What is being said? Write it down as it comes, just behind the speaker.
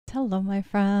Hello, my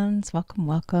friends. Welcome,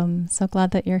 welcome. So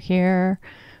glad that you're here.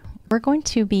 We're going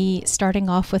to be starting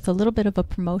off with a little bit of a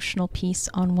promotional piece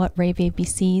on what Rave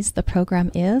ABCs, the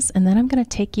program is, and then I'm going to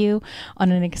take you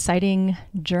on an exciting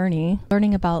journey,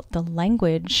 learning about the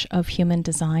language of human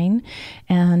design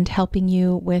and helping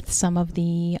you with some of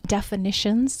the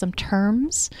definitions, some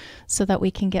terms, so that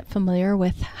we can get familiar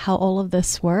with how all of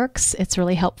this works. It's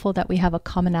really helpful that we have a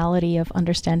commonality of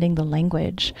understanding the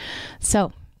language.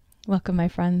 So, welcome, my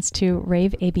friends, to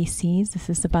Rave ABCs. This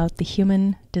is about the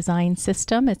human design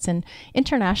system. It's an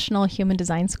International Human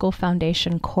Design School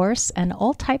Foundation course, and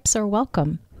all types are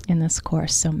welcome in this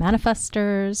course. So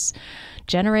manifestors,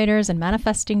 generators and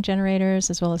manifesting generators,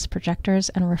 as well as projectors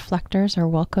and reflectors are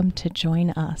welcome to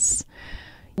join us.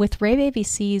 With Rave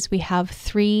ABCs, we have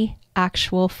three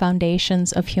actual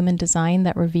foundations of human design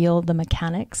that reveal the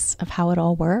mechanics of how it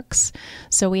all works.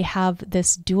 So we have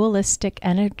this dualistic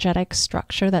energetic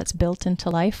structure that's built into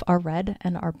life, our red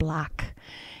and our black.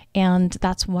 And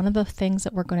that's one of the things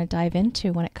that we're going to dive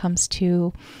into when it comes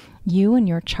to you and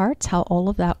your charts, how all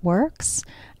of that works,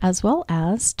 as well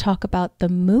as talk about the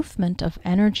movement of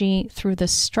energy through the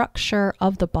structure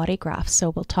of the body graph. So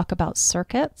we'll talk about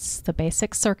circuits, the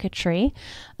basic circuitry,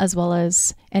 as well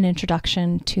as an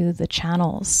introduction to the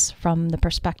channels from the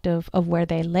perspective of where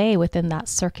they lay within that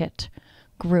circuit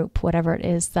group, whatever it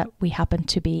is that we happen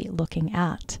to be looking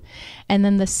at. And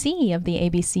then the C of the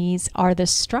ABCs are the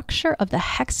structure of the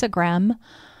hexagram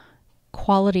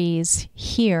qualities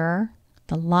here,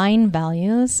 the line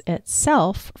values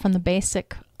itself from the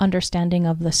basic understanding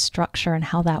of the structure and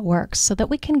how that works so that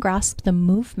we can grasp the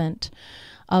movement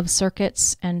of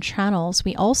circuits and channels.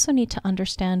 We also need to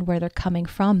understand where they're coming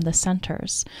from, the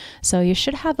centers. So you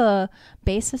should have a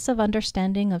basis of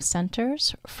understanding of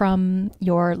centers from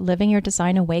your Living Your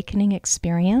Design Awakening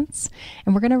experience.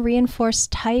 And we're going to reinforce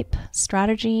type,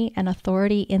 strategy, and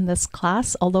authority in this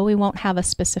class. Although we won't have a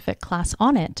specific class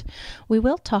on it, we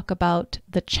will talk about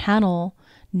the channel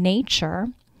nature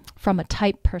from a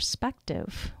type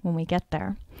perspective when we get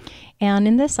there. And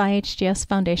in this IHDS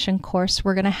Foundation course,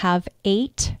 we're going to have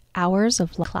 8 hours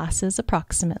of classes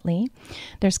approximately.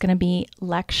 There's going to be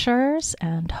lectures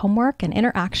and homework and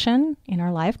interaction in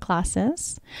our live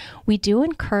classes. We do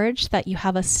encourage that you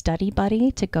have a study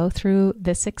buddy to go through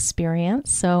this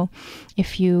experience. So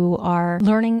if you are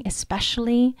learning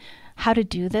especially how to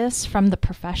do this from the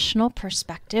professional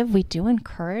perspective, we do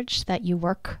encourage that you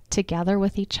work together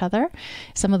with each other.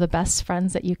 Some of the best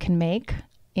friends that you can make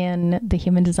in the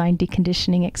human design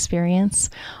deconditioning experience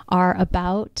are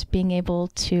about being able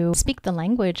to speak the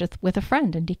language with a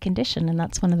friend and decondition. And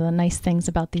that's one of the nice things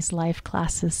about these live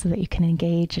classes, so that you can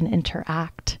engage and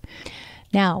interact.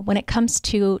 Now, when it comes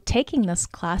to taking this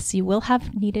class, you will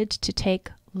have needed to take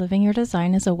Living Your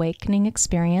Design as Awakening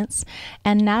experience.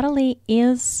 And Natalie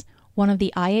is one of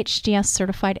the IHDS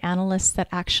certified analysts that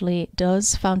actually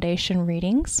does foundation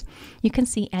readings. You can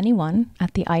see anyone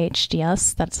at the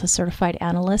IHDS that's a certified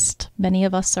analyst. Many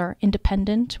of us are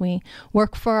independent. We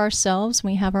work for ourselves.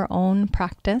 We have our own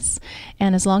practice.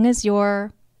 And as long as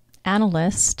your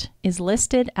analyst is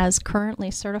listed as currently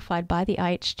certified by the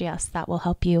IHDS, that will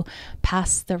help you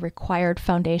pass the required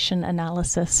foundation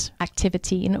analysis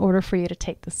activity in order for you to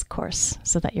take this course,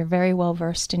 so that you're very well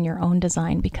versed in your own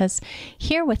design. Because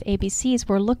here with ABCs,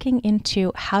 we're looking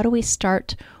into how do we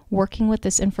start working with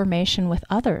this information with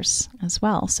others as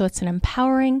well. So it's an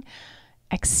empowering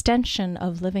extension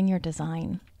of Living Your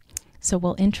Design. So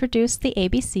we'll introduce the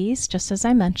ABCs, just as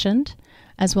I mentioned,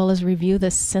 as well as review the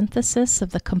synthesis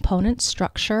of the component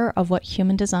structure of what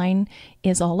human design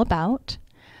is all about.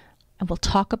 And we'll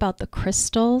talk about the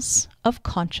crystals of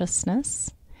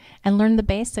consciousness and learn the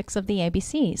basics of the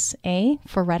ABCs. A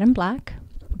for red and black,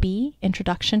 B,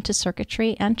 introduction to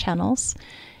circuitry and channels,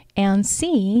 and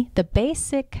C, the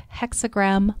basic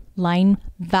hexagram line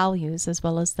values as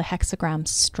well as the hexagram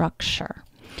structure.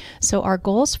 So our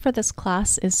goals for this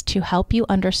class is to help you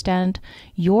understand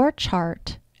your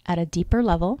chart at a deeper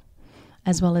level,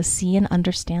 as well as see and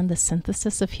understand the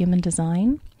synthesis of human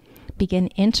design, begin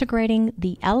integrating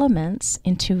the elements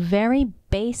into very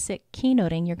basic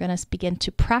keynoting. You're going to begin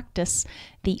to practice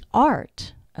the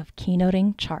art of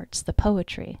keynoting charts, the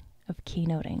poetry of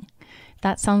keynoting. If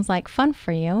that sounds like fun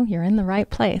for you, you're in the right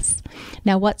place.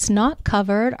 Now, what's not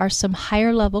covered are some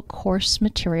higher level course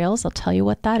materials. I'll tell you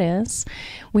what that is.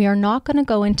 We are not going to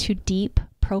go into deep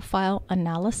profile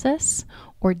analysis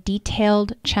or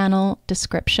detailed channel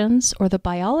descriptions or the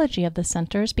biology of the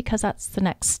centers, because that's the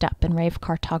next step in Rave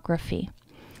cartography.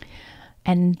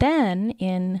 And then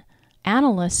in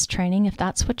analyst training, if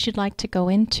that's what you'd like to go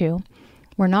into,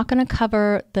 we're not going to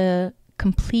cover the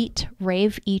complete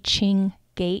Rave I Ching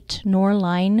gate nor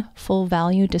line full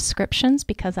value descriptions,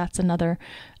 because that's another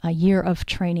year of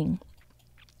training.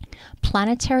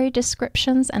 Planetary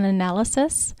descriptions and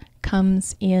analysis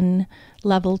comes in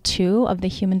level 2 of the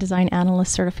Human Design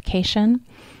Analyst certification.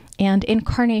 And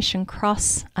incarnation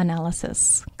cross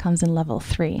analysis comes in level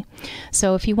 3.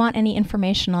 So if you want any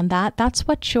information on that, that's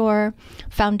what your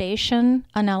foundation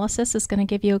analysis is going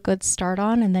to give you a good start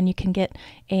on. And then you can get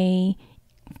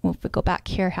if we go back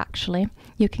here, actually,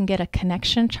 you can get a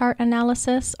connection chart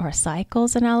analysis or a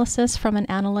cycles analysis from an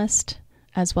analyst,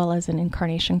 as well as an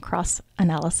incarnation cross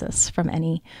analysis from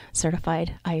any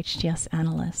certified IHDS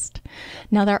analyst.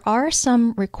 Now, there are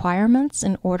some requirements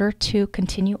in order to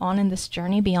continue on in this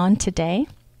journey beyond today.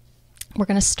 We're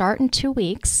going to start in 2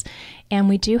 weeks, and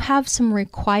we do have some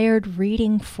required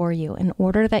reading for you in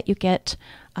order that you get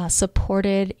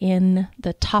supported in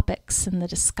the topics and the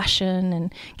discussion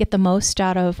and get the most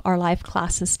out of our live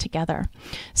classes together.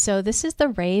 So this is the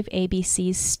Rave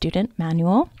ABC's student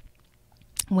manual.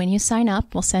 When you sign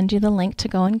up, we'll send you the link to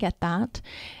go and get that.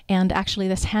 And actually,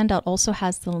 this handout also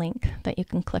has the link that you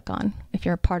can click on. If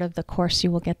you're a part of the course,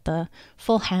 you will get the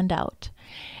full handout.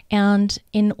 And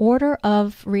in order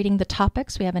of reading the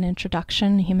topics, we have an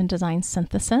introduction, human design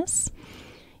synthesis.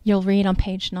 You'll read on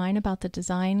page 9 about the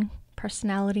design,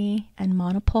 personality, and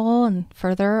monopole, and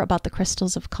further about the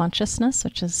crystals of consciousness,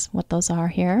 which is what those are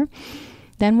here.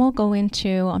 Then we'll go into,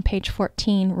 on page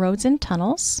 14, roads and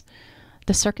tunnels,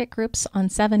 the circuit groups on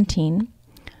 17,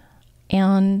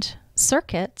 and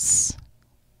circuits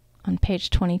on page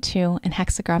 22, and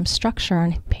hexagram structure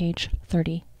on page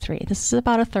 33. This is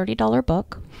about a $30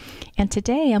 book, and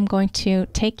today I'm going to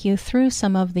take you through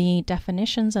some of the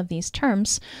definitions of these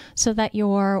terms so that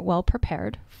you're well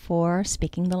prepared for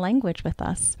speaking the language with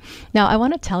us. Now, I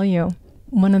want to tell you,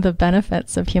 one of the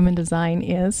benefits of human design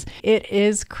is it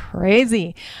is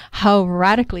crazy how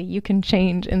radically you can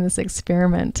change in this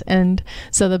experiment. And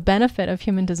so the benefit of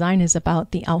human design is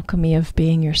about the alchemy of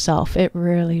being yourself. It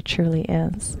really, truly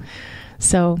is.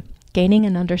 So gaining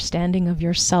an understanding of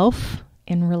yourself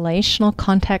in relational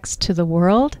context to the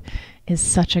world is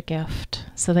such a gift,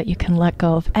 so that you can let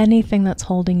go of anything that's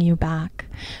holding you back.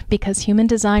 Because human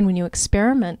design, when you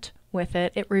experiment with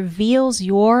it, it reveals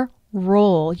your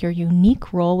role, your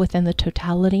unique role within the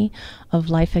totality of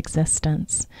life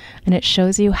existence. And it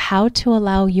shows you how to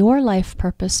allow your life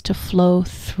purpose to flow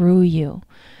through you,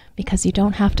 because you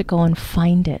don't have to go and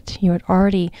find it. You're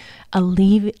already a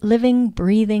living,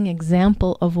 breathing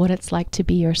example of what it's like to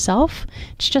be yourself.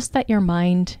 It's just that your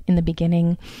mind in the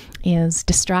beginning is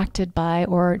distracted by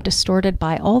or distorted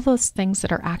by all those things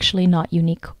that are actually not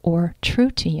unique or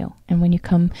true to you. And when you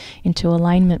come into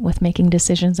alignment with making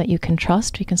decisions that you can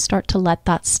trust, you can start to let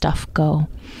that stuff go.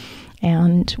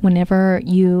 And whenever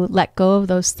you let go of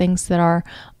those things that are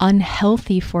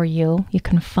unhealthy for you, you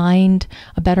can find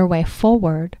a better way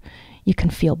forward. You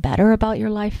can feel better about your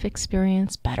life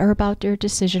experience, better about your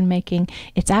decision making.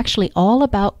 It's actually all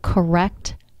about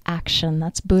correct action.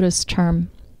 That's Buddha's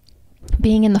term.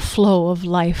 Being in the flow of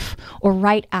life, or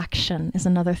right action, is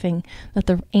another thing that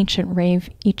the ancient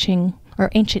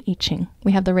ancient I Ching,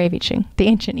 we have the Rave I Ching. The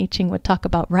ancient I Ching would talk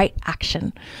about right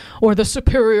action, or the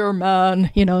superior man,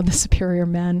 the superior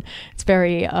man. It's a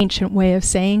very ancient way of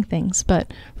saying things,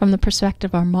 but from the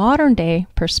perspective, our modern day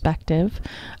perspective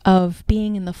of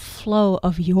being in the flow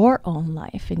of your own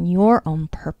life, and your own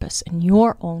purpose, and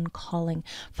your own calling,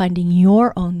 finding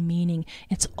your own meaning,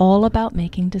 it's all about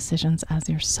making decisions as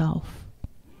yourself.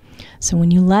 So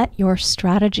when you let your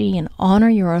strategy and honor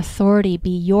your authority be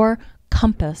your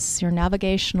compass, your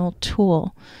navigational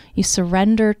tool, you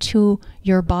surrender to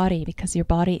your body, because your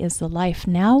body is the life.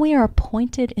 Now we are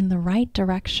pointed in the right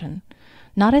direction,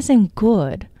 not as in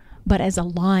good, but as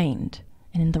aligned,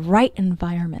 and in the right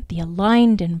environment, the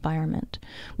aligned environment,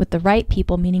 with the right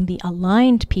people, meaning the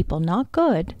aligned people, not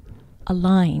good,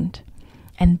 aligned.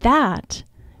 And that,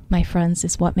 my friends,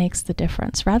 is what makes the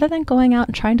difference. Rather than going out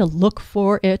and trying to look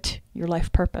for it, your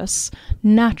life purpose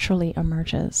naturally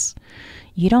emerges.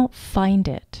 You don't find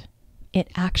it. It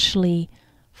actually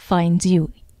finds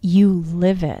you. You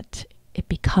live it. It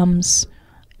becomes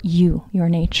you, your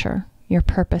nature, your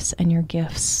purpose, and your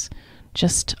gifts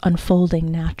just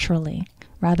unfolding naturally,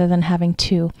 rather than having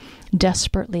to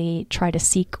desperately try to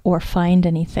seek or find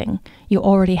anything. You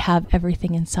already have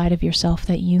everything inside of yourself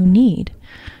that you need.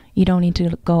 You don't need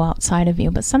to go outside of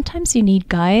you, but sometimes you need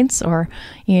guides, or,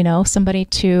 somebody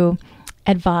to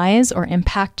advise or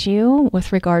impact you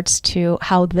with regards to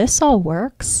how this all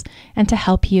works, and to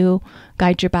help you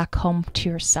guide you back home to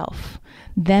yourself.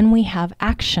 Then we have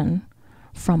action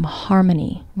from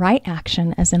harmony, right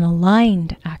action as an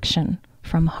aligned action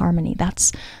from harmony.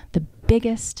 That's the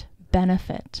biggest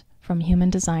benefit from human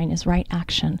design is right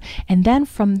action. And then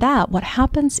from that, what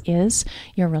happens is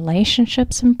your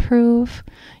relationships improve,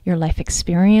 your life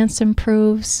experience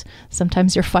improves,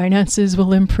 sometimes your finances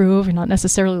will improve. You're not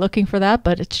necessarily looking for that,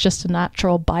 but it's just a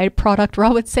natural byproduct. Or I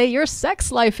would say your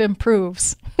sex life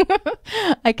improves.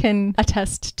 I can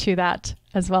attest to that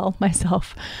as well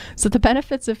myself. So the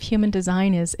benefits of human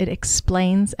design is it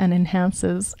explains and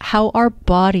enhances how our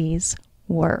bodies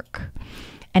work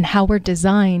and how we're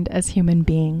designed as human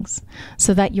beings,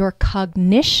 so that your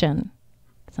cognition,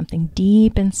 something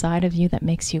deep inside of you that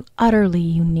makes you utterly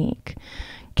unique,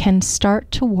 can start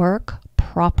to work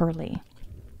properly.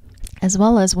 As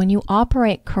well as when you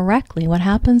operate correctly, what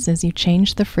happens is you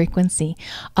change the frequency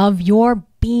of your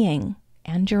being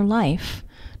and your life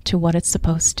to what it's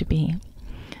supposed to be.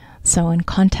 So in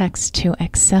context to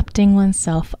accepting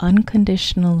oneself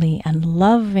unconditionally and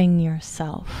loving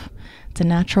yourself, it's a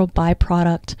natural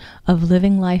byproduct of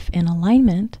living life in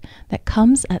alignment that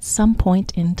comes at some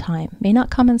point in time. May not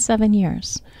come in 7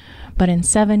 years, but in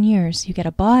 7 years you get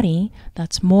a body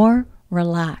that's more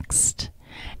relaxed.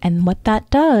 And what that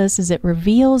does is it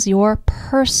reveals your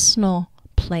personal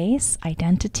place,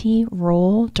 identity,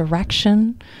 role,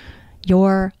 direction,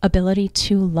 your ability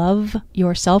to love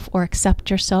yourself or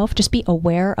accept yourself. Just be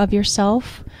aware of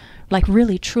yourself, like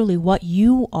really, truly what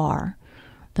you are.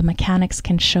 The mechanics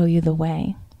can show you the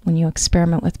way when you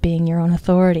experiment with being your own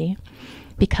authority,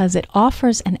 because it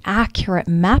offers an accurate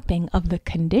mapping of the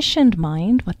conditioned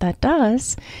mind. What that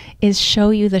does is show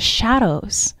you the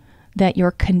shadows that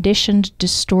your conditioned,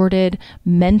 distorted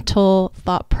mental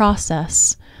thought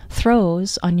process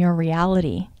throws on your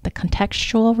reality, the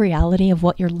contextual reality of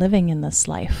what you're living in this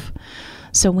life.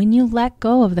 So when you let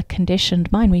go of the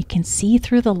conditioned mind, when you can see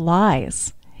through the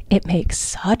lies, it makes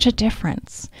such a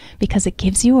difference, because it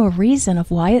gives you a reason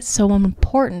of why it's so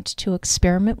important to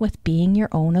experiment with being your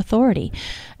own authority,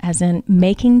 as in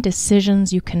making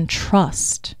decisions you can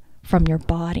trust from your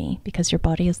body, because your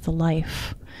body is the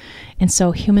life. And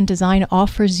so human design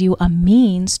offers you a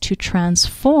means to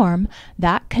transform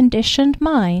that conditioned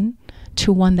mind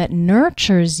to one that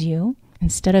nurtures you,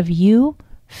 instead of you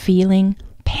feeling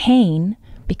pain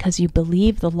because you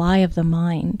believe the lie of the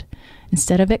mind.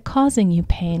 Instead of it causing you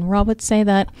pain, Rob would say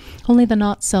that only the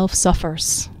not self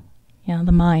suffers,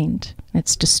 the mind,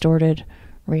 its distorted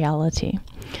reality.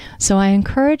 So I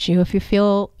encourage you, if you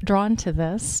feel drawn to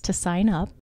this, to sign up.